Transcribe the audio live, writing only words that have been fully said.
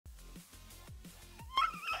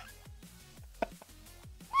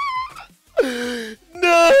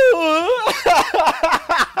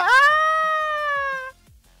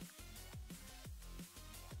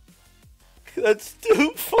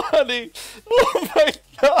funny. Oh my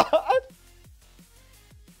god.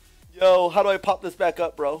 Yo, how do I pop this back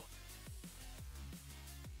up, bro?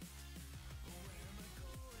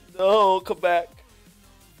 No, come back.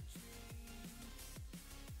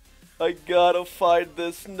 I gotta find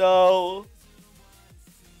this. No.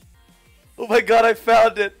 Oh my god, I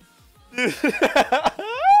found it.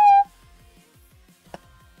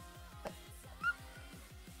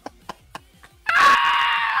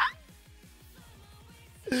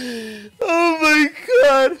 Oh my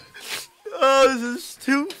god. Oh, this is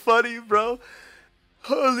too funny, bro.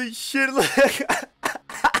 Holy shit.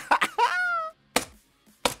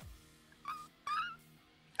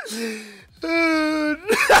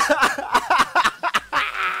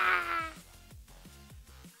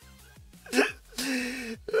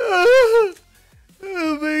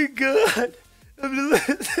 Oh my god. I'm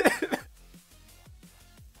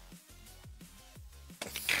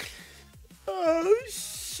oh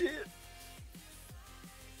shit.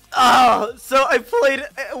 Oh, so I played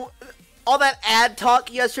all that ad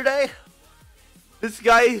talk yesterday. This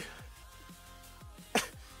guy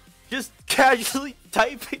just casually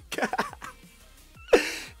typing.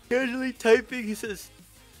 Casually typing, he says,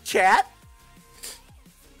 chat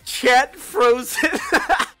frozen.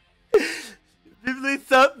 Bibbly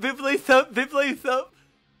thump, bibbly thump, bibbly thump.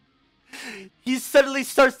 He suddenly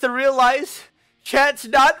starts to realize chat's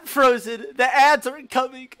not frozen. The ads aren't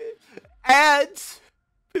coming. Ads.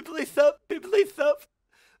 Bibbly thump, bibbly thump.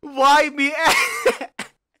 Why me ads?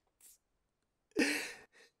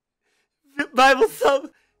 Bible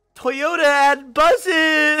thump. Toyota ad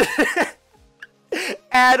buzzing.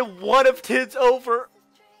 Ad 1 of 10's over.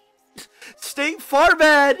 State Farm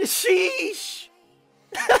ad. Sheesh.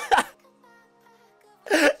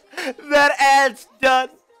 That ad's done.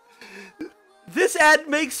 This ad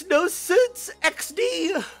makes no sense.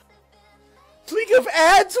 XD. Speaking of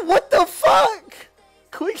ads, what the fuck?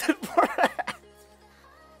 Quick and more ads.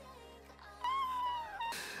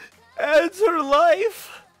 Ads are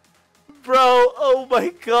life. Bro, oh my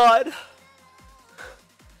god.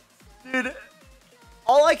 Dude,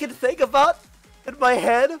 all I could think about in my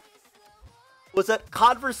head was that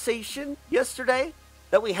conversation yesterday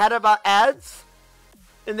that we had about ads,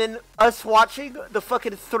 and then us watching the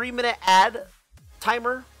fucking 3-minute ad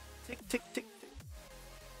timer. Tick, tick, tick, tick.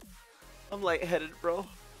 I'm lightheaded, bro.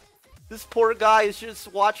 This poor guy is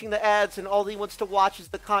just watching the ads, and all he wants to watch is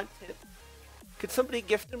the content. Could somebody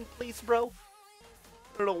gift him, please, bro?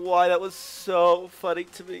 I don't know why that was so funny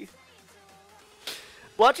to me.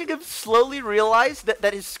 Watching him slowly realize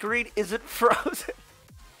that his screen isn't frozen.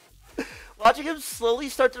 Watching him slowly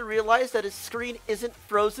start to realize that his screen isn't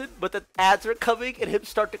frozen, but the ads are coming, and him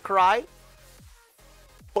start to cry.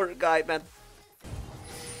 Poor guy, man.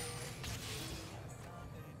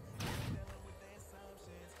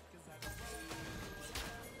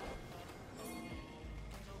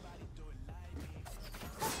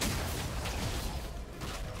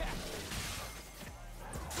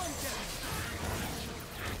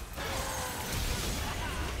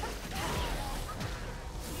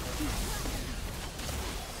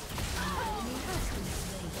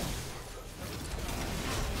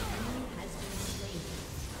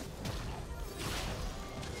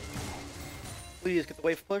 Please get the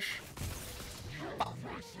wave push.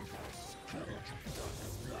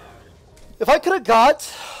 If I could have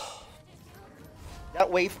got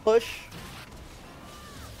that wave push,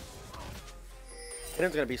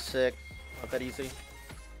 Kinnon's gonna be sick. Not that easy.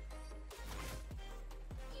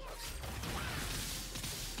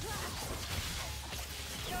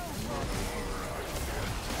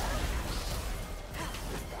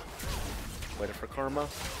 Waiting for karma.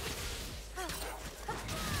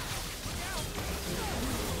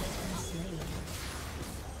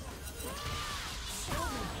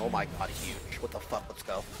 Oh my god, huge. What the fuck? Let's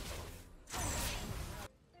go.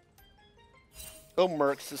 Go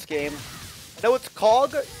Mercs this game. I know it's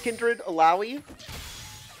Cog, Kindred, Alawi.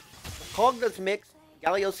 Cog does mix,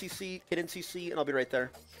 Galio CC, Kidden CC, and I'll be right there.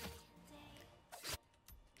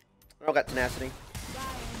 I don't got tenacity.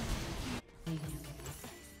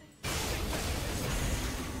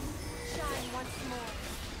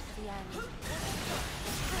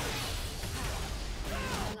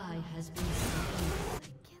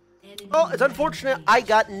 Well, it's unfortunate I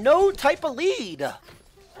got no type of lead.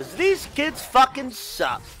 Because these kids fucking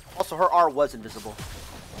suck. Also, her R was invisible.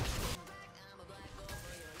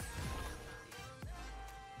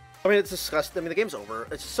 I mean, it's disgusting. I mean, the game's over.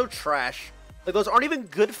 It's so trash. Like, those aren't even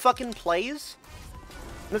good fucking plays.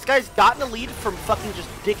 And this guy's gotten a lead from fucking just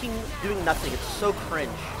dicking, doing nothing. It's so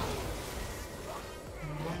cringe.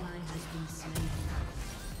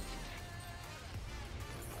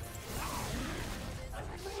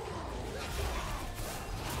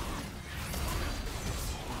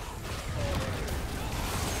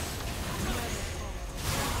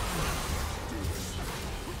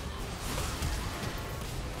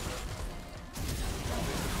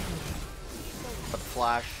 But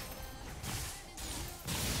flash.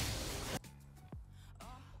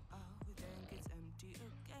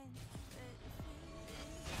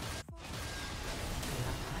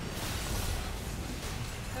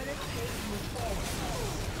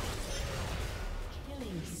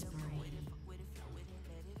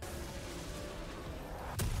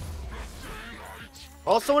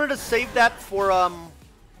 Also wanted to save that for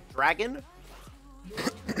Dragon. I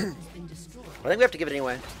think we have to give it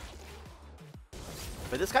anyway.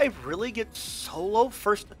 But this guy really gets solo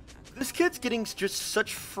first. This kid's getting just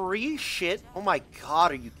such free shit. Oh my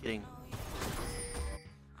god, are you kidding?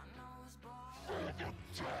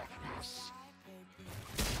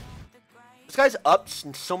 This guy's up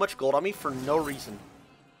so much gold on me for no reason.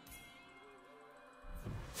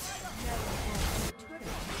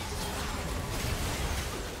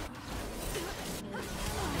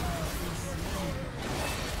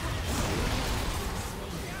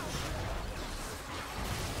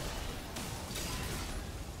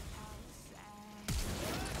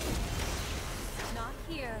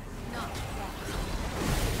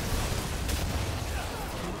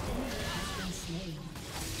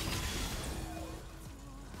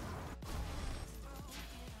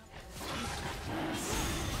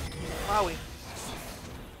 Wowie.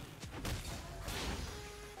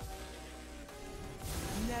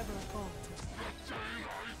 Never falter.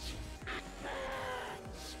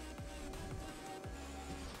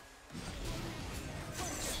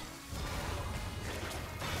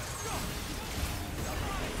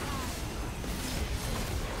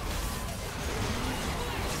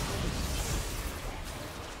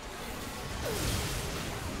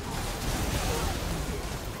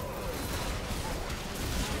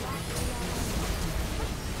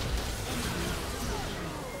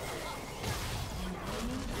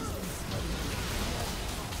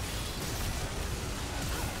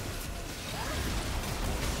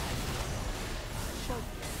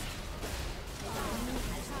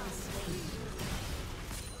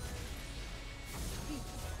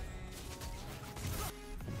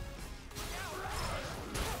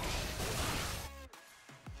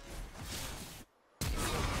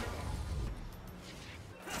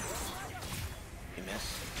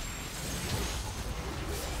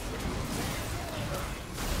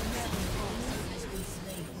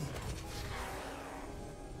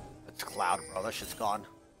 Cloud, bro. That shit's gone.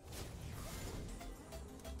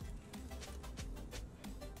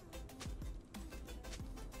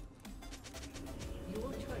 Your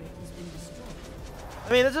turret has been destroyed.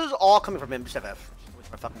 I mean, this is all coming from him. Just FF.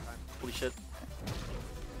 Waste my fucking time. Holy shit.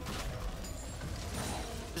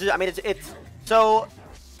 I mean, it's so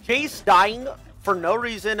Chase dying for no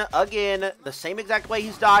reason again, the same exact way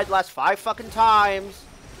he's died the last 5 fucking times.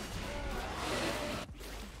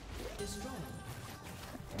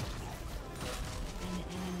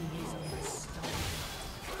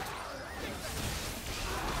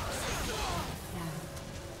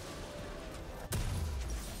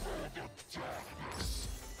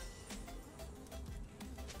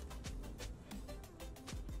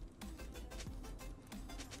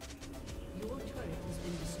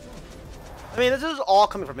 I mean, this is all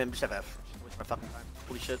coming from him. Just FF. Waste my fucking time.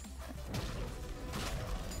 Holy shit.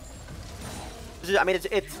 I mean,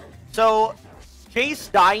 it's so Chase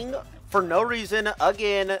dying for no reason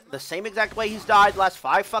again, the same exact way he's died the last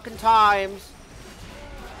 5 fucking times.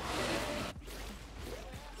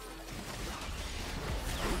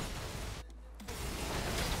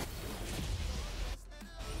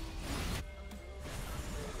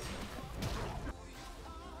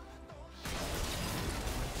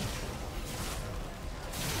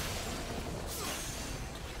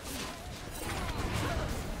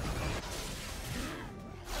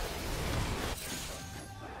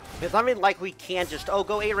 It's not even like we can't just, oh,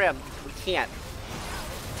 go ARAM. We can't.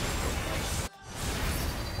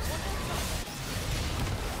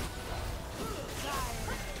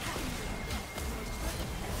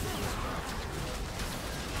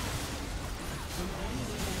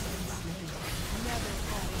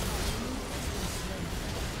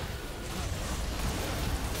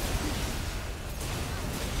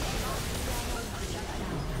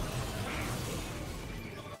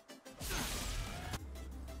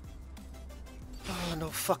 No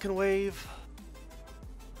fucking wave.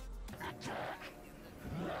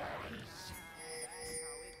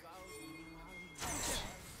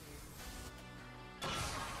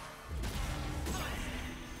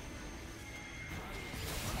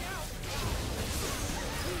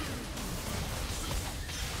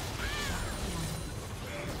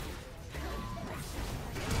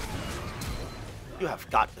 You have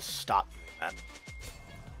got to stop doing that.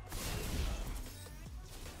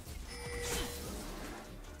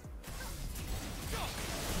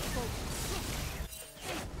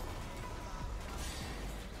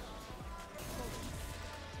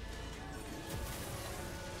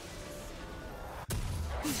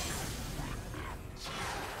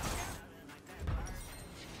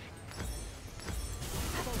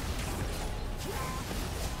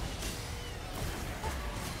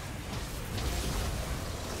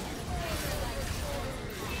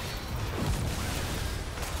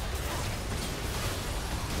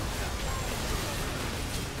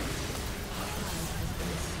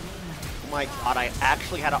 my god, I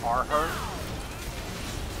actually had to R her.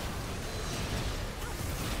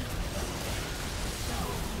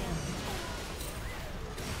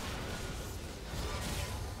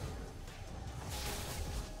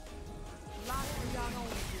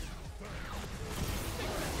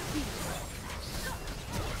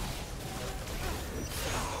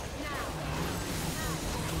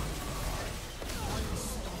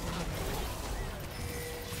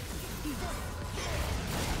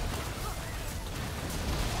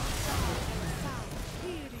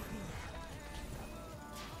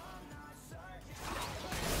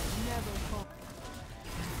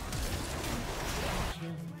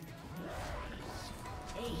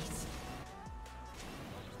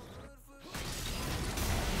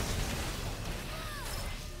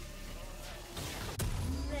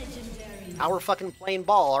 Now we're fucking playing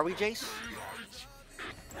ball, are we, Jace?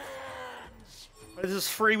 This is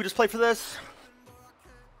free, we just play for this?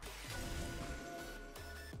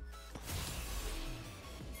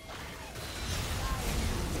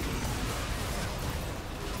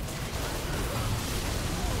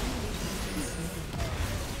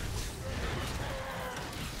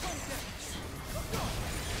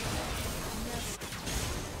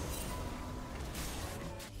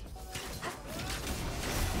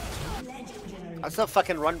 That's a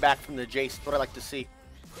fucking run back from the Jace. What I like to see.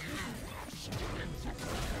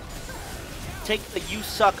 Take the you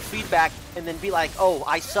suck feedback and then be like, oh,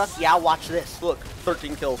 I suck? Yeah, watch this. Look,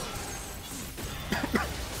 13 kills.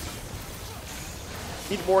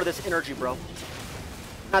 Need more of this energy, bro.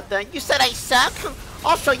 Nothing. You said I suck?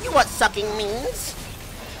 I'll show you what sucking means.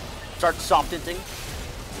 Start soft-hinting.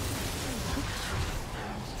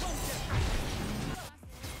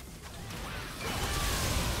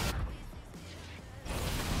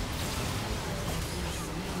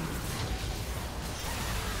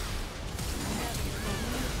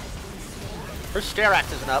 Her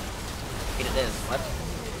Sterax isn't up. I mean, it is. What?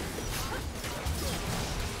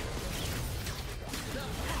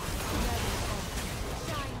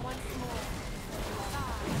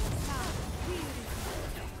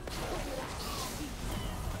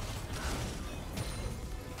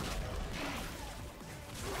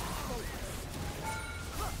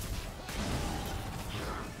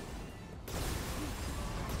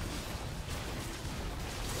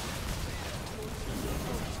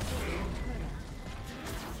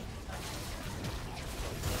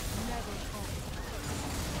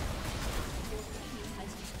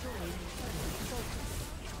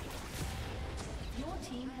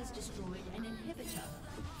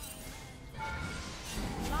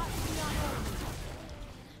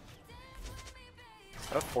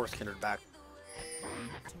 I don't force Kindred back.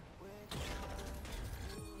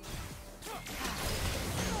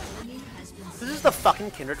 This is the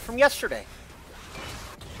fucking Kindred from yesterday.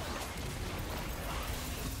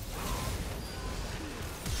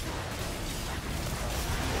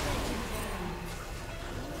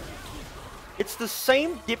 It's the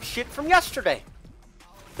same dipshit from yesterday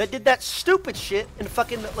that did that stupid shit and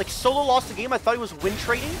fucking like solo lost the game. I thought he was win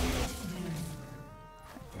trading.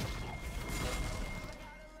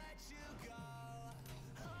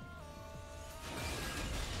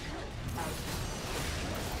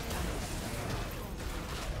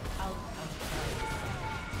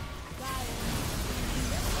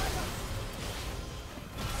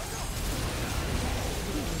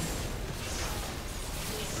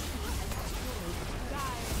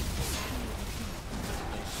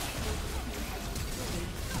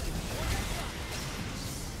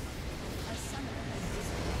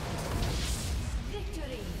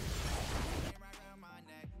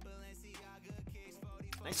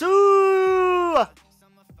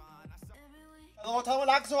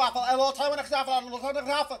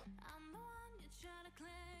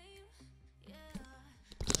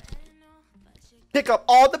 Pick up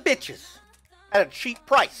all the bitches at a cheap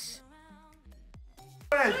price.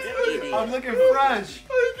 I'm looking fresh.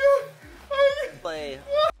 Play.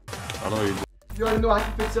 I know you. You already know I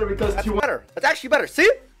can fix it because That's better. That's actually better. See?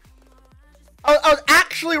 I was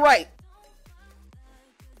actually right.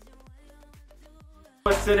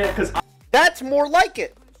 That's more like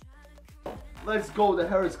it. Let's go. The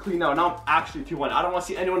hair is clean now. Now I'm actually T1. I don't want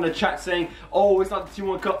to see anyone in the chat saying, oh, it's not the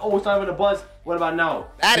T1 cut. Oh, it's not even a buzz. What about now?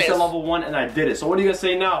 It's a level 1 and I did it. So what are you going to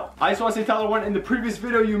say now? I just want to say TYLER1, in the previous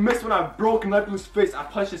video, you missed when I broke Nightblue's face. I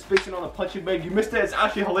punched his face in on the punching bag. You missed it. It's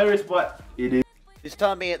actually hilarious, but it is. He's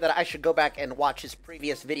telling me that I should go back and watch his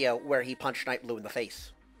previous video where he punched Nightblue in the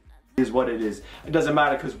face. It is what it is. It doesn't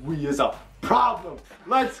matter because we is a problem.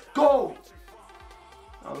 Let's go.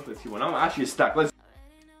 Oh, look at T1. I'm actually stuck. Let's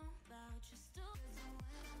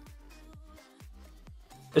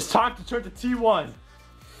It's time to turn to T1.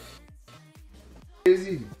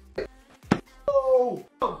 Easy. Oh!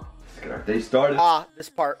 Let's get our day started. This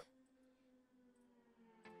part.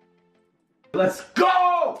 Let's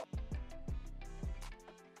go!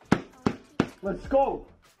 Let's go!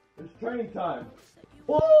 It's training time.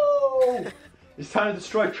 Whoa! It's time to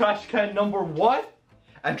destroy trash can number 1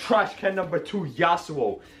 and trash can number 2,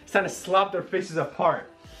 Yasuo. It's time to slap their faces apart.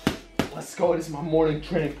 Let's go, this is my morning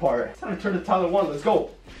training part. It's time to turn to TYLER1, let's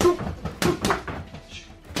go.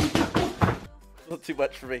 Not too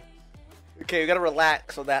much for me. Okay, we gotta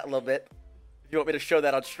relax on that a little bit. If you want me to show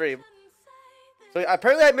that on stream. So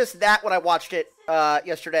apparently I missed that when I watched it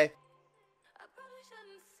yesterday.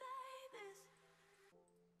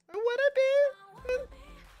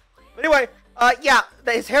 Anyway, yeah,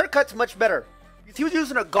 his haircut's much better. He was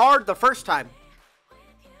using a guard the first time.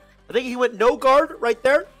 I think he went no guard right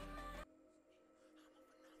there.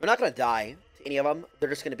 They're not gonna die to any of them. They're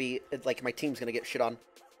just gonna be like, my team's gonna get shit on.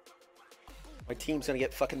 My team's gonna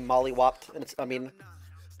get fucking mollywopped, and it's, I mean,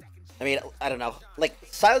 I don't know. Like,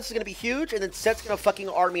 Silence is gonna be huge, and then Set's gonna fucking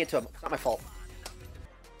army into him. It's not my fault.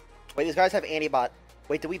 Wait, these guys have Annie bot.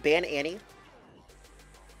 Wait, did we ban Annie?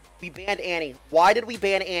 We banned Annie. Why did we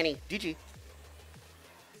ban Annie? GG.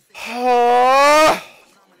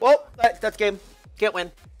 Well, that's game. Can't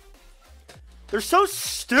win. They're so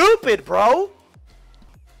stupid, bro.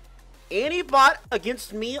 Annie bot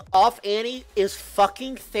against me off Annie is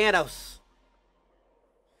fucking Thanos.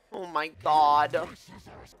 Oh my god. If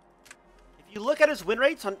you look at his win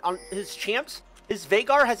rates on his champs, his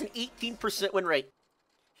Veigar has an 18% win rate.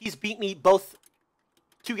 He's beat me both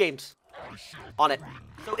 2 games on it.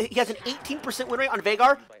 So he has an 18% win rate on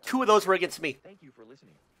Veigar. 2 of those were against me. Thank you for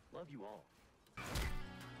listening. Love you all.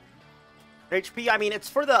 HP, I mean, it's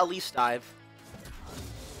for the Elise dive.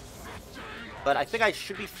 But I think I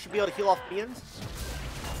should be able to heal off minions.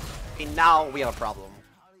 Okay, now we have a problem.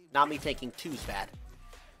 Now me taking 2 is bad.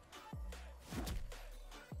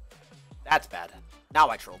 That's bad. Now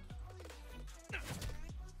I trolled.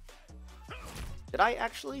 Did I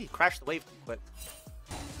actually crash the wave too quick?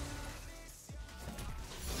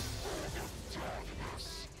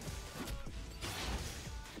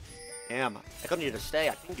 Damn, I couldn't need to stay.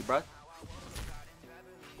 I pinged you, bro.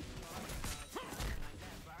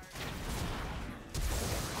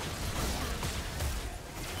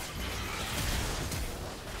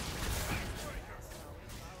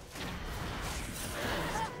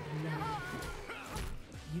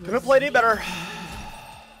 Couldn't have played any better.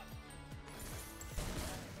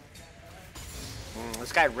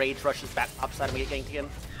 This guy rage rushes back upside and we get ganked again.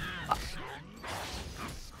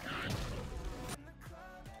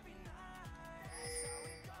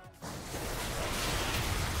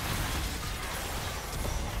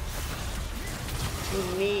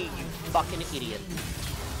 To me, you fucking idiot.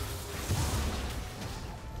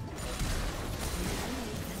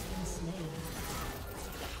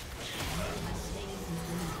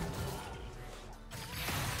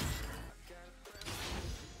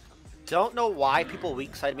 Don't know why people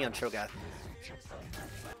weak-side me on Cho'Gap.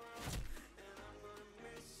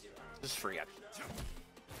 This is free, actually.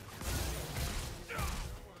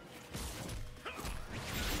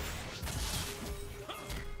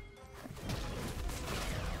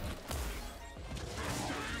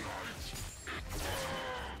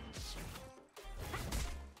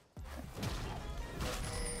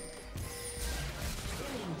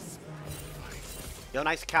 Yo,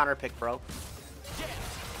 nice counter pick, bro.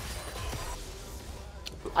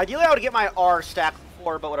 Ideally, I would get my R stack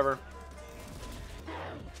before, but whatever.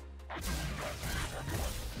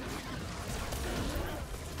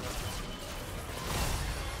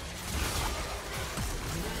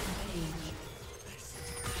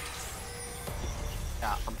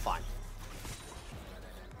 Yeah, I'm fine.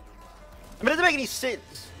 I mean, it doesn't make any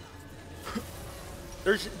sense.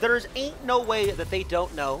 There's ain't no way that they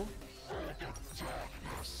don't know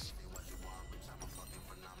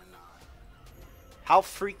how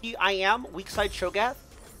freaky I am, weak side Cho'Gap.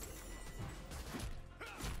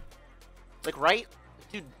 Like, right?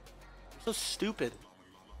 Dude, so stupid.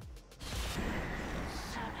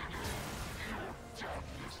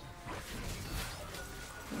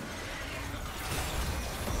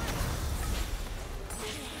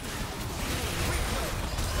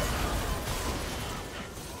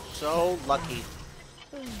 So lucky.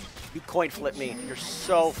 You coin flip me. You're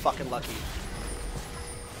so fucking lucky.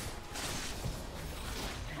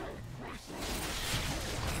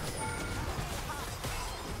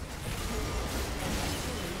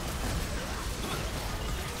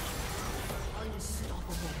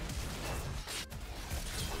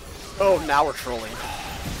 Oh, now we're trolling.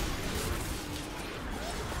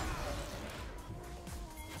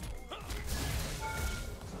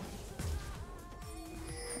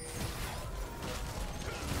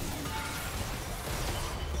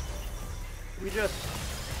 We just...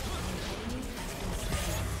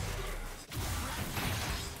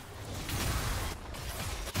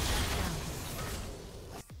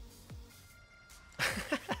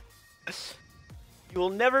 You will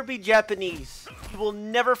never be Japanese. You will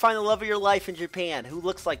never find the love of your life in Japan who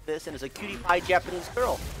looks like this and is a cutie pie Japanese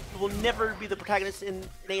girl. You will never be the protagonist in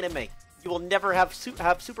an anime. You will never have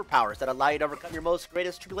superpowers that allow you to overcome your most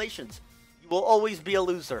greatest tribulations. You will always be a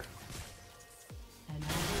loser. An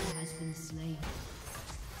ally has been slain.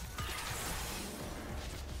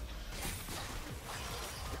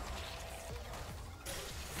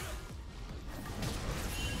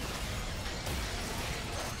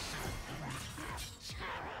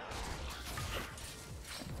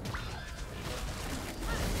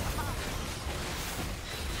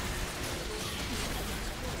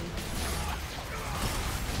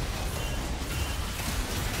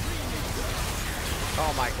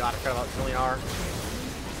 Oh my god, I forgot about Zillion.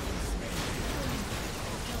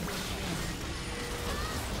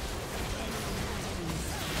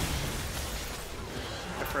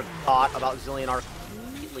 I forgot about Zillion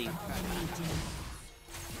completely.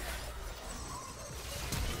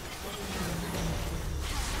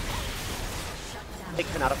 They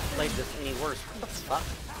could not have played this any worse. What the fuck?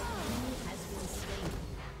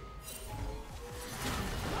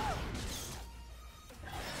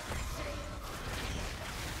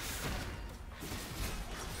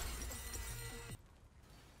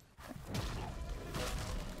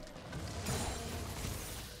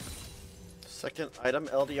 Second item,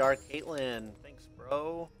 LDR Caitlyn. Thanks,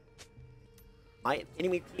 bro. My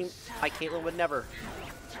enemy team, my Caitlyn would never.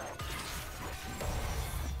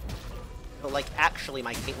 No, like, actually,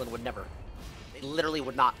 my Caitlyn would never. They literally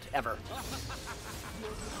would not, ever.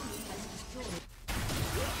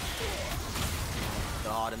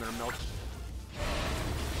 God, and they're milk.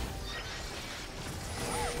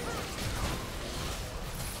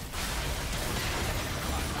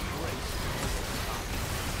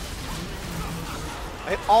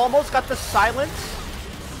 I almost got the silence.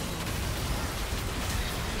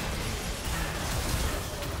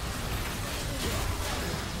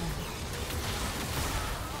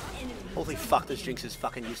 Holy fuck, this Jinx is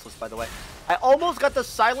fucking useless, by the way. I almost got the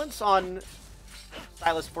silence on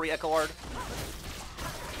Silas 40 Echo Ward.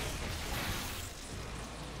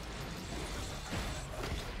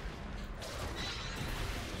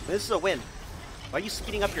 This is a win. Why are you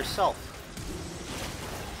speeding up yourself?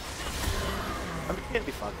 I mean, it can't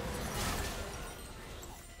be fun.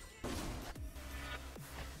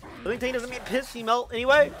 I think Tain doesn't mean piss, he melt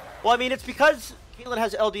anyway. Well, I mean, it's because Caitlyn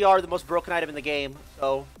has LDR, the most broken item in the game,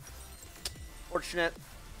 so fortunate.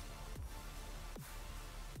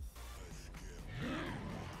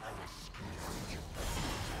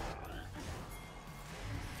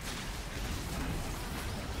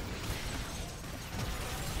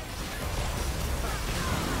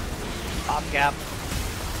 Cho'Gap.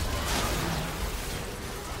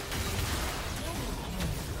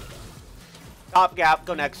 Cho'Gap,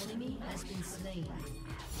 go next. Enemy has been slain.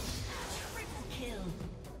 Triple kill.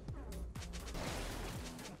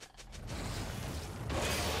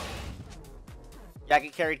 Yeah,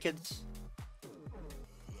 get carried, kids.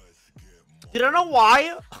 Dude, I don't know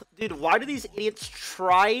why. Dude, why do these idiots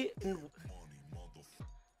try and...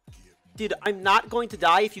 Dude, I'm not going to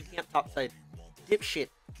die if you can't topside. Dipshit.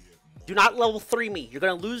 Do not level 3 me. You're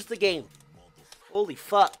gonna lose the game. Holy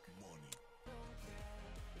fuck.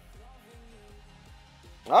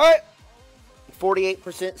 Alright.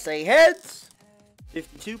 48% say heads.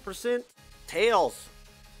 52% tails.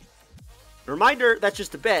 Reminder, that's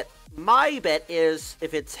just a bet. My bet is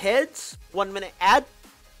if it's heads, 1 minute ad.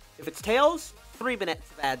 If it's tails, 3 minutes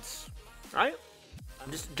of ads. Alright?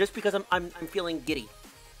 I'm just because I'm feeling giddy.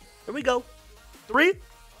 Here we go. 3,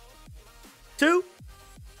 2,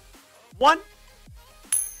 1.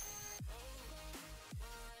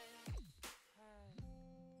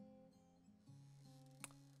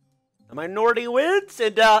 The minority wins,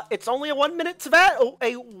 and it's only a 1 minute ad. Oh,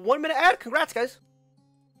 a 1 minute ad. Congrats, guys.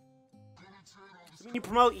 Can you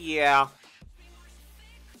promote? Yeah.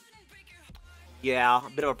 Yeah, a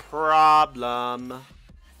bit of a problem.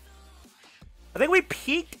 I think we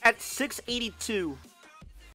peaked at 682.